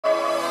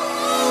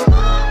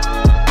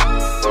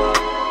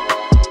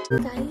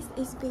Guys,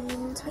 it's been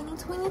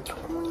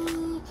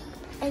 2020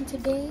 and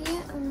today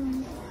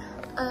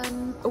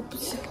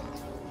oops,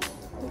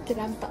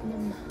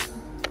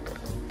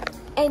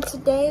 and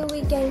today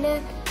we're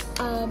gonna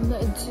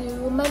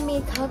do my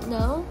makeup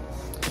now.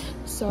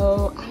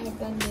 So I have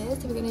done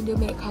this. We're gonna do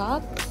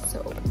makeup.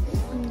 So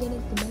I'm gonna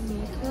do my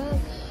makeup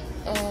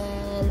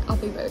and I'll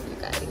be right with you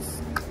guys.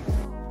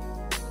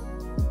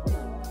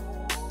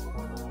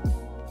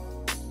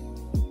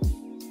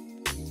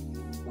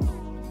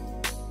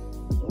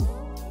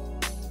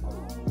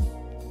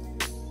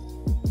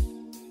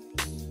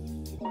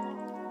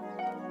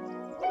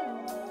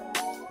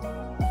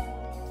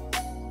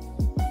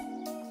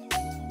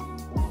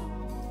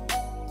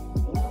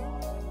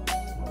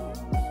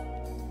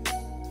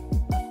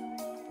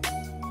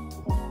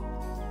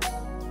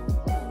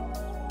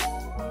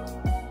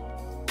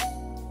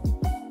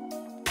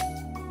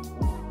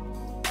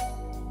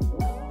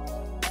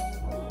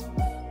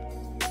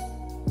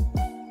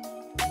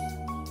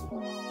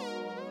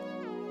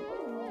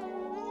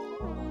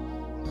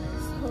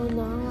 So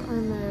now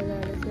I'm at a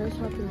little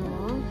shopping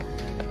mall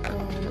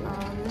and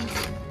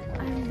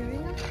I'm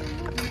doing a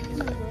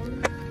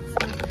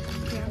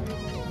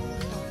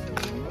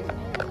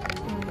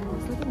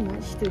there's nothing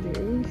much to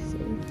do, so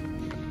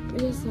we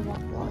just have a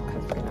walk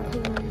because right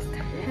now it's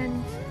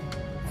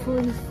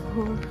 10:44,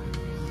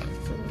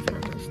 so there's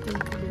not much thing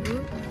to do.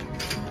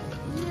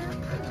 Yeah,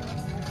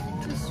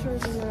 just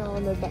strolling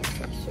around the back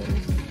section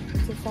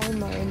to find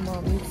my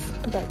mom's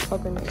bag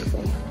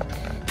organizer.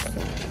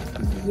 So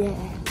yeah.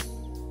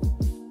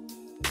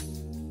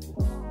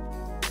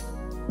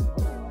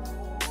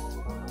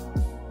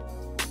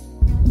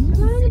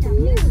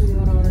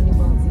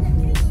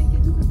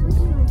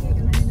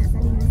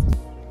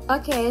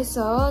 Okay,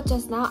 so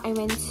just now I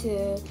went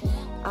to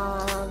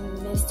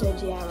Mr.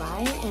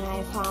 DIY and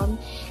I found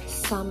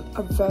some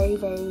very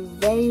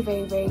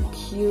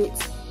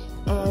cute,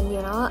 and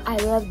you know I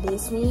love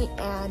Disney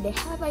and they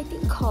have I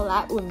think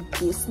collab with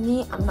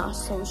Disney, I'm not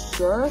so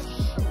sure,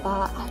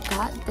 but I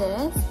got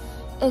this.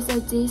 It's a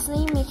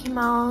Disney Mickey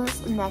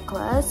Mouse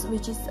necklace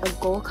which is a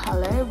gold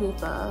color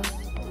with a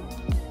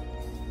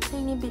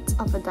tiny bit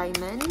of a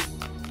diamond,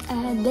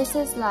 and this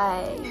is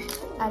like,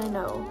 I don't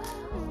know,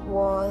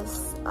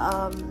 was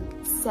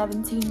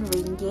 17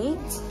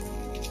 ringgit,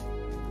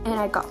 and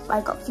I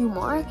got few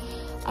more.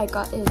 I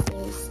got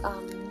this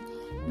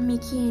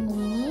Mickey and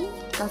Minnie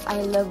because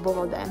I love both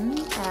of them.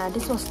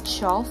 This was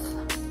 12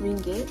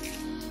 ringgit,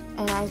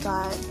 and I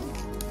got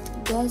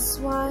this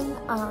one,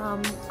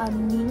 a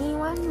mini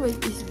one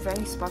which is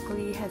very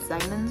sparkly, has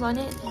diamonds on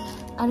it.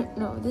 I don't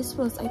know, this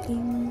was I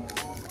think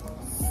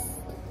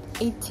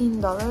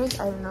 $18,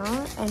 I don't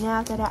know. And then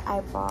after that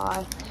I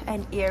bought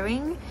an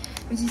earring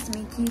which is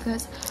Mickey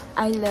because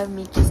I love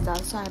Mickey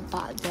stuff, so I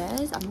bought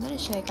this. I'm gonna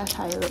show you guys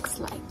how it looks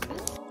like.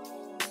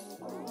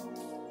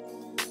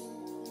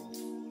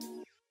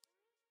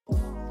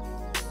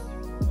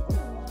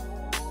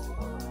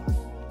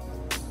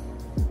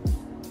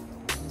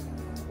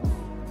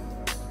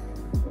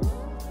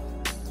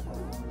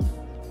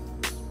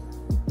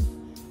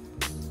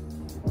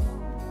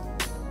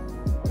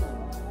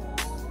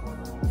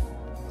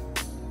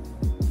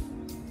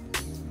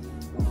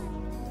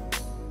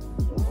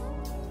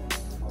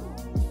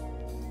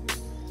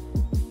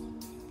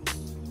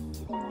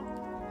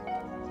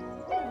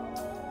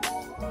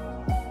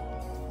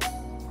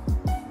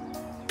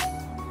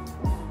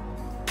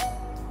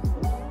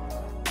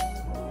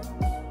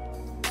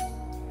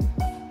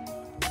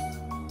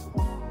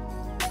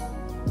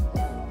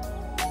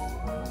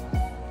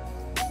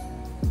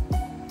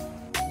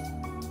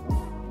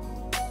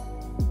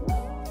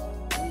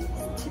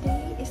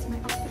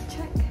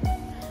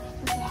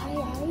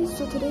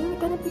 So today we're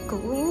gonna be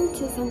going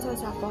to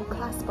Sentosa for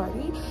class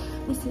party.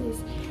 This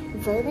is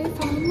very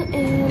fun,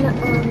 and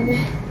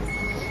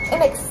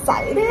I'm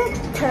excited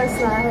because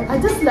like I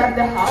just left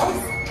the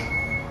house.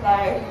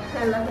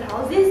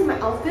 This is my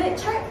outfit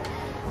check.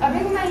 I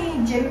bring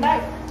my gym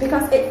bag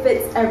because it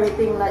fits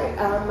everything, like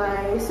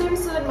my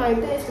swimsuit, my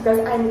this, because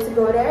I need to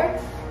go there,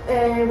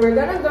 and we're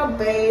gonna go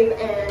bathe,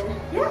 and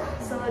yeah.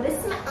 So this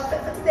is my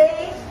outfit for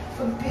today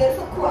with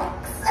beautiful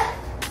Crocs.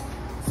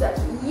 So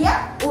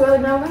yeah, we're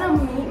now gonna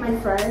meet my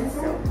friends,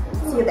 so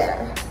see you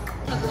there.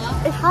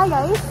 Hey, hi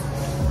guys,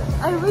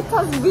 I'm with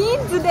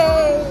Tasbeen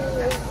today.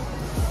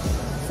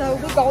 So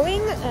we're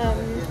going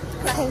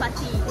class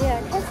party. Yeah,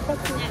 class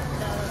party.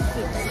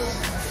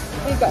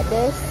 We got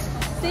this.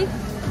 See?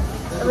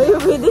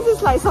 Wait, this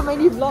is like so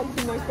many vlogs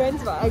with my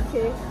friends, but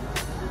okay.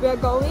 We are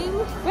going.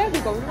 Where are we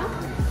going now?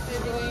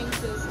 We're going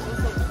to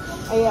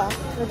Syasya. Oh yeah,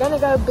 we're gonna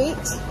go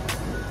beach.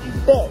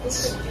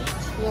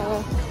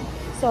 Yeah.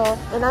 So,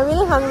 and I'm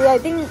really hungry. I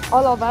think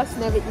all of us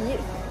never eat.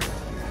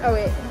 Oh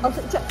wait,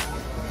 outfit check.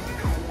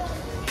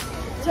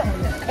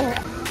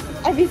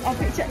 Abit's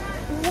outfit check.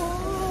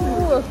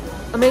 Wow,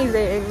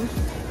 amazing.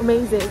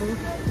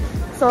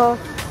 So,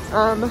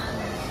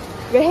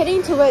 we're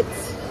heading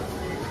towards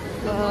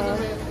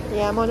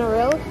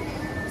monorail.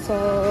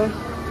 So,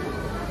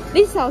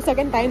 this is our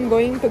second time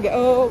going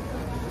together,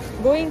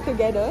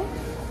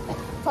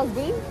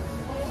 Tasbih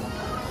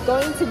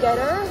going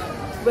together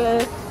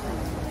with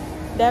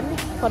them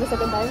for the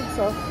second time.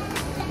 So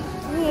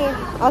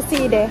yeah, I'll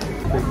see you there.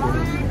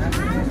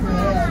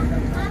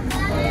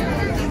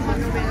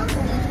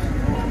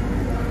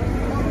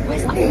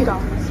 Where's Aika?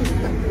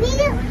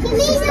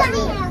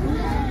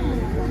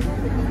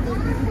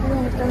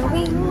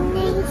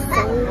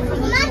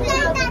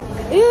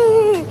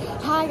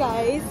 Hi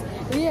guys,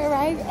 we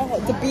arrived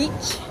at the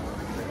beach.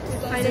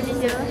 Finally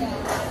here.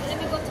 Let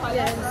me go toilet.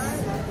 Yes.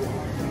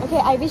 Okay,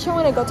 I wish I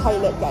want to go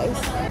toilet, guys.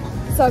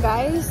 So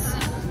guys,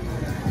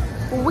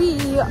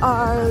 we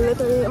are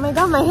literally, oh my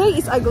god, my hair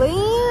is ugly.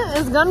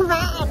 It's gone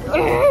bad.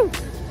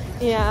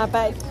 Yeah,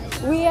 but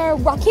we are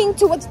walking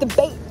towards the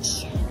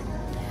beach.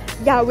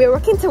 Yeah, we're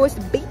walking towards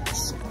the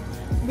beach.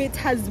 Which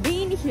has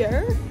been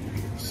here.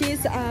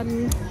 She's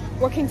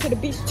walking to the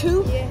beach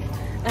too. Yeah.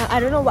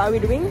 I don't know what we're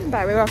doing,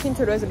 but we're walking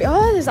towards the beach.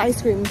 Oh, there's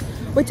ice cream.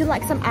 Would you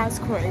like some ice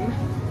cream?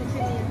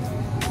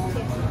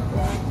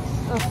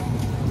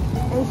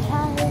 Oh,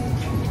 hi.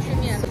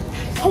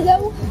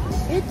 Hello.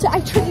 I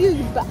treat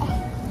you back.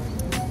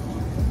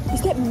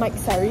 Is that Mike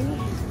Sari?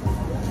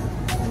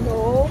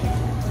 No.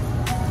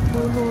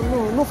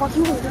 No, fuck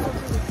you.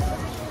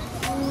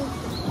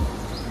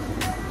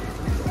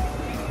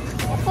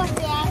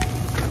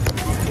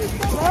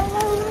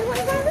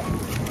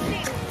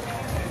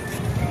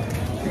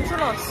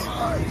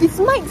 It's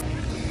Mike.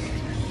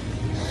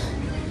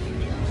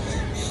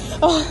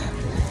 Oh.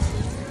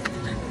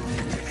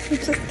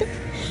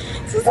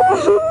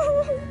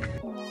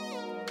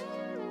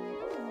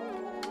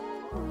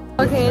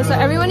 Okay, so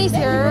everyone is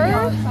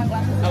here.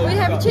 We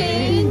have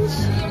changed.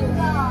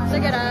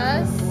 Look at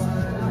us.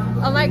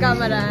 Oh my god,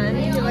 Madan,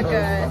 you look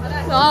good.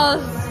 Oh,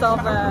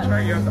 stop it.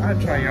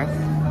 I'll try you.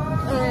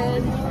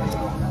 And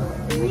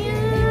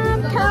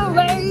yeah, can't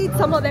wait.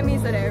 Some of them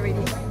is there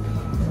already.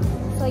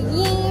 So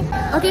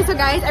yeah. Okay, so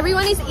guys,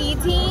 everyone is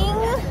eating.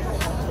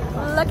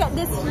 Look at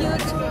this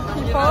huge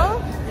people.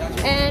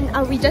 And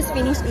we just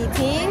finished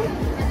eating.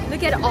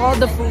 Look at all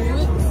the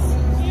food.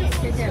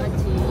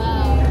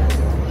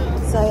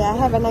 So yeah,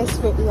 have a nice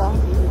food, yeah.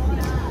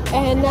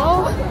 And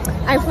now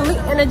I'm fully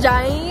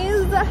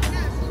energized.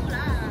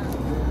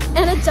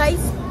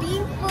 Energized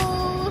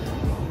people.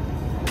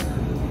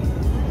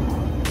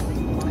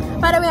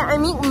 By the way, I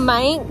meet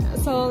Mike.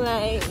 So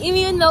like, if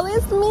you know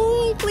it's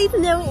me, please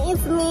know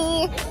it's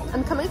me.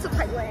 I'm coming to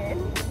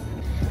Thailand.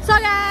 So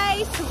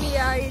guys, we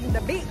are in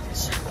the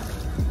beach.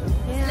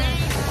 Yeah.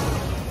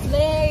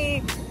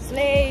 Slay.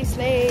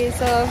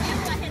 So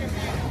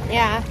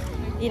yeah,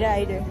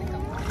 either.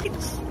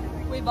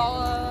 With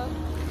our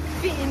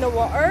feet in the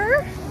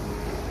water,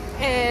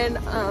 and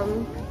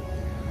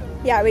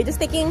yeah, we're just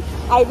taking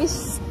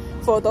Irish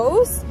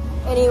photos,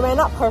 and it went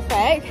out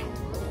perfect.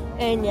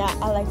 And yeah,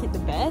 I like it the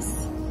best.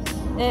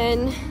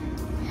 And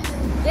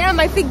yeah,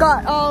 my feet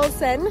got all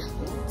sand,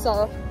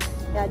 so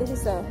yeah, this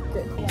is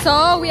good.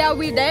 So we are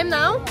with them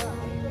now,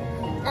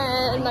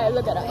 and like,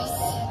 look at us.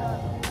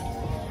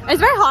 It's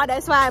very hot,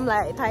 that's why I'm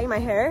like tying my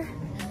hair.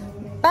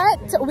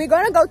 But we're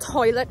gonna go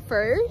toilet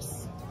first.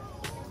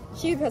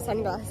 She with her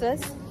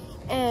sunglasses.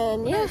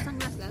 And yeah.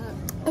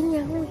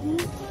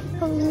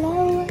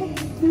 Hello.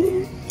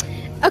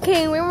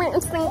 Okay, we're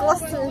wearing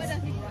sunglasses.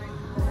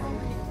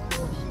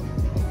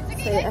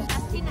 So yeah.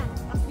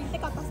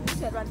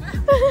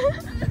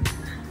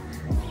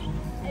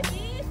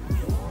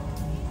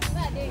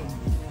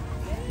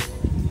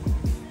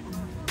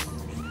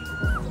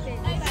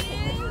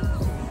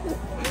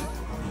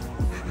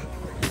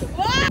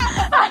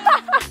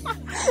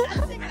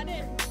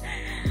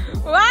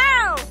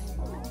 Wow!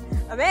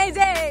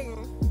 Amazing!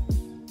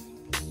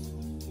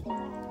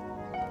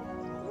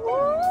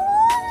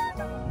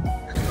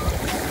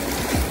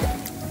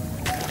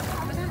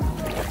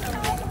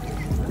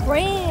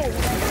 Great!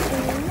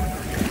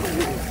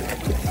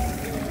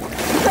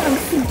 I'm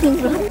sinking.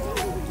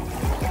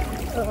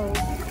 Uh-oh.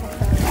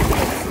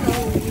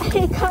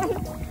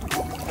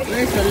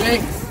 Where's the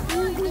legs?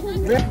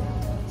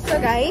 So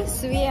guys,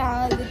 we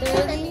are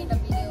literally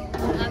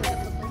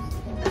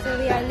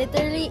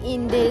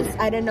in this,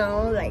 I don't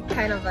know, like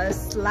kind of a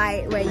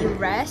slide where you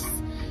rest.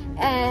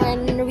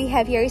 And we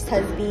have here is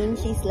Tasbih.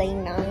 She's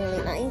laying down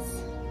really nice.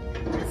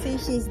 See,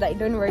 she's like,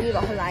 don't worry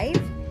about her life.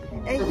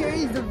 And here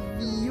is the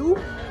view.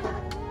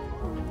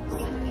 So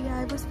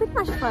yeah, it was pretty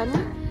much fun.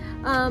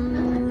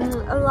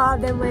 A lot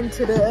of them went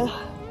to the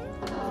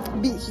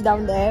beach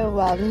down there.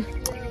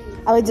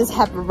 I would just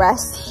have a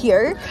rest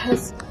here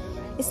because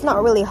it's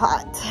not really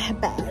hot,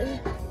 bad.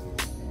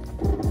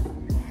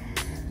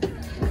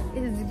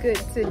 It's good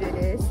to do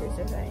this. It's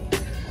just like,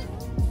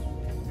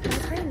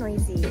 it's very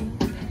noisy.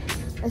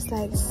 It's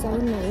like so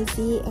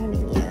noisy and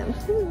yeah.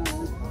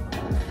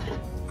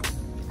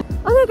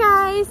 Okay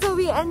guys, so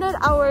we ended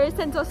our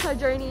sentosa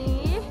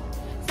journey.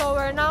 So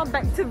we're now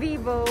back to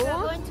Vivo. We're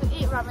going to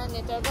eat ramen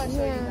later.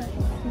 Yeah.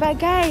 But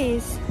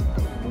guys,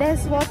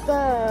 there's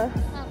water.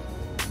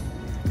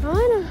 I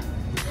wanna.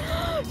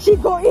 She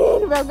go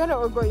in. We're gonna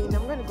all go in.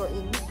 I'm gonna go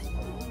in.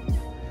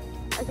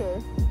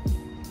 Okay.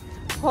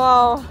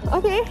 Wow.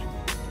 Okay.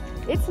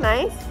 It's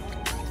nice.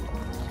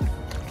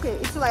 Okay,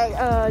 it's like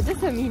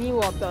just a mini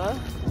water.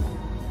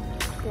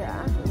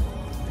 Yeah.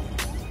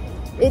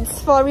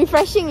 It's for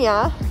refreshing,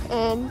 yeah.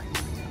 And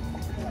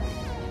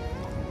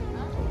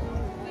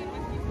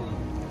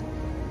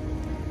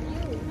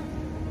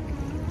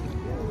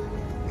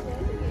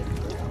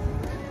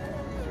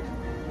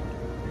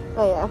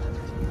oh yeah.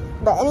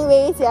 But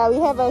anyways, yeah, we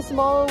have a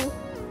small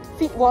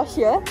feet wash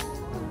here.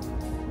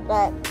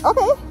 But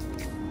okay,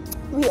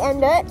 we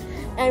ended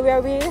and we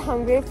are really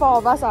hungry. 4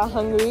 of us are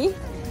hungry,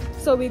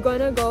 so we're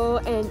gonna go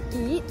and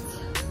eat.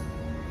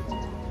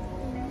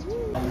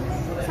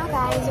 So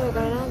guys, we're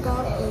gonna go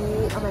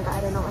eat. Oh my god,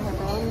 I don't know what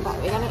happened, but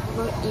we're gonna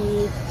go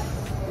eat.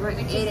 We're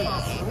eating.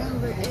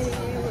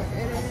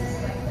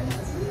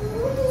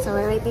 So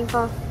we're waiting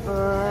for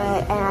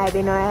food, and I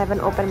didn't know I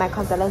haven't opened my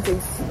contact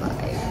since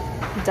like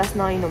just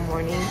now in the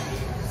morning.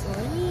 So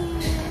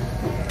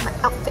yeah, my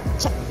outfit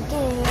check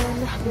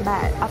again.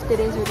 But after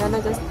this, we're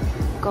gonna just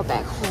go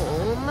back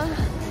home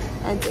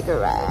and take a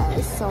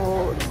rest. So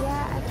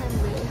yeah, I can't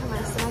wait.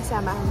 My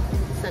Syasya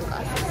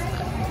sunglasses.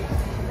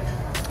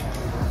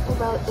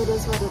 Well, it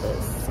is what it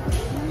is.